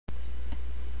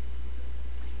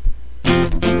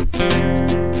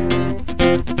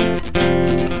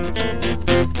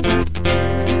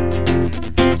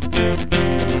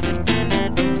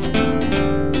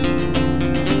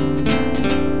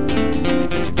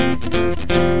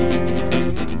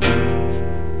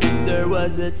There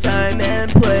was a time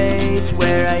and place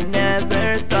where I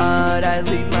never thought I'd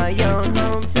leave my own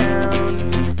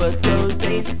hometown, but those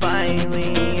days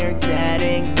finally are dead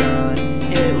and gone.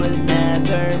 It was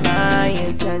never my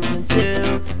intention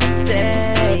to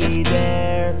stay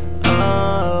there.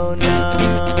 Oh no.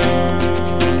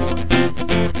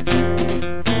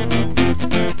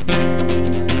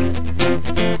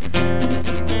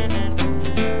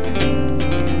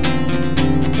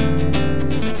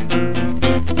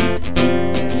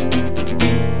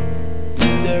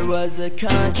 There was a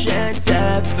conscious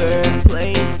effort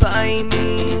played by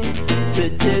me to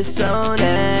disown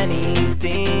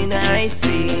anything I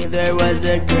see. There was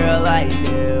a girl I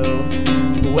knew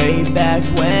way back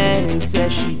when who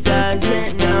said she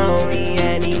doesn't know me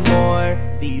anymore.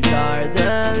 These are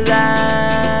the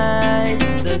lies,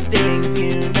 the things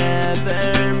you never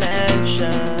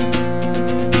mention.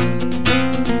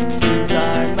 These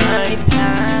are my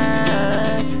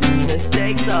past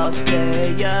mistakes I'll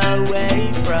stay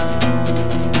away from.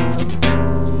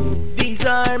 These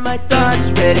are my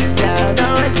thoughts written down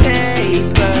on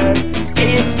paper.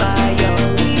 It's my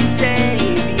only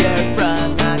savior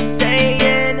from not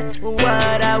saying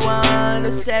what I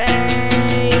wanna say.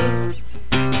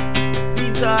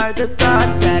 These are the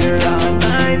thoughts that are on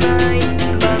my mind,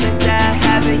 moments that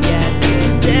haven't yet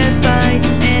been defined,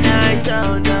 and I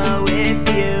don't know if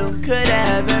you could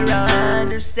ever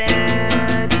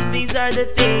understand. These are the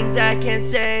things I can't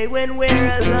say when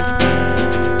we're alone.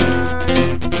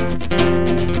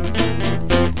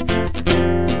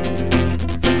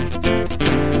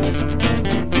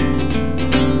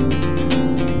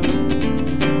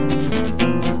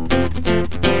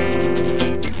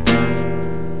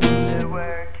 There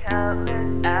were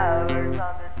countless hours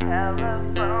on the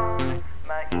telephone.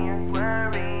 My ears were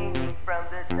ringing from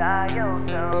the dial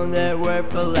tone. There were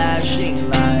flashing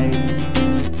lights,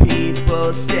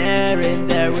 people staring.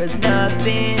 There was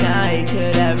nothing I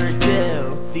could ever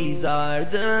do. These are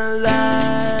the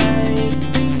lies,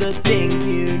 the things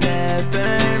you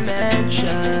never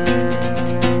mention.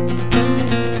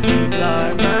 These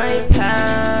are my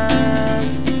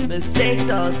past mistakes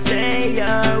I'll stay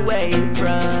away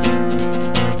from.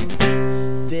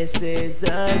 This is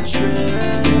the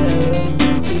truth,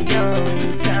 the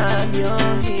only time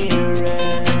you'll hear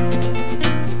it.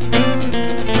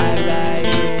 I write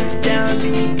it down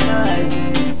because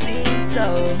it seems so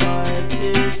hard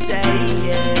to say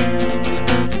it.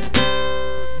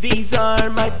 These are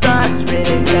my thoughts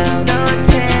written down on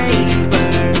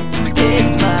paper.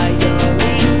 It's my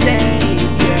only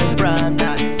savior from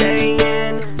not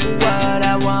saying what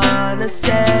I wanna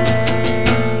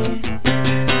say.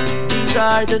 These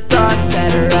are the thoughts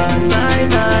that are on my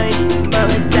mind,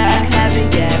 moments that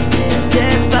haven't yet been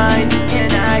defined,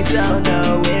 and I don't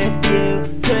know if you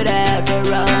could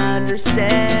ever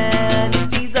understand.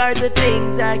 These are the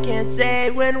things I can't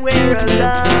say when we're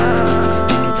alone.